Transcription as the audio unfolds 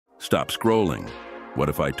Stop scrolling. What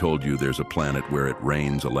if I told you there's a planet where it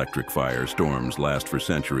rains electric fire, storms last for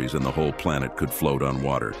centuries, and the whole planet could float on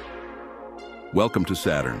water? Welcome to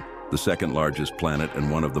Saturn, the second largest planet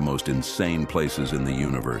and one of the most insane places in the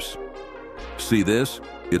universe. See this?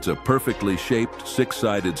 It's a perfectly shaped,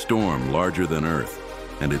 six-sided storm larger than Earth,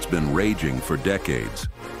 and it's been raging for decades.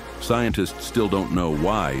 Scientists still don't know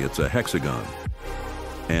why it's a hexagon.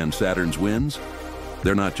 And Saturn's winds?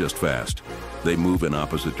 They're not just fast. They move in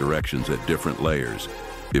opposite directions at different layers.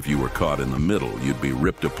 If you were caught in the middle, you'd be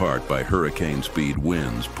ripped apart by hurricane-speed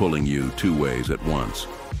winds pulling you two ways at once.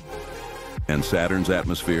 And Saturn's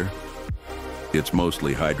atmosphere? It's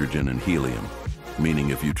mostly hydrogen and helium,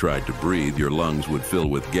 meaning if you tried to breathe, your lungs would fill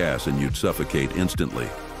with gas and you'd suffocate instantly.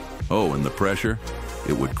 Oh, and the pressure?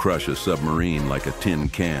 It would crush a submarine like a tin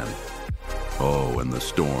can. Oh, and the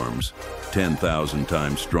storms, 10,000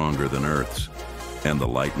 times stronger than Earth's. And the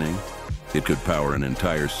lightning? It could power an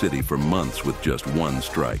entire city for months with just one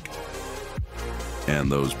strike. And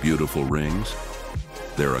those beautiful rings?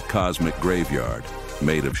 They're a cosmic graveyard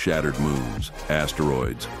made of shattered moons,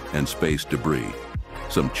 asteroids, and space debris,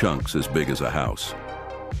 some chunks as big as a house.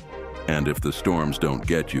 And if the storms don't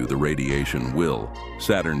get you, the radiation will.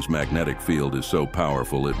 Saturn's magnetic field is so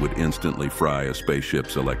powerful it would instantly fry a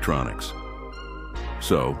spaceship's electronics.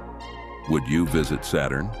 So, would you visit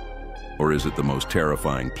Saturn? Or is it the most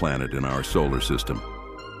terrifying planet in our solar system?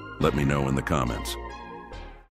 Let me know in the comments.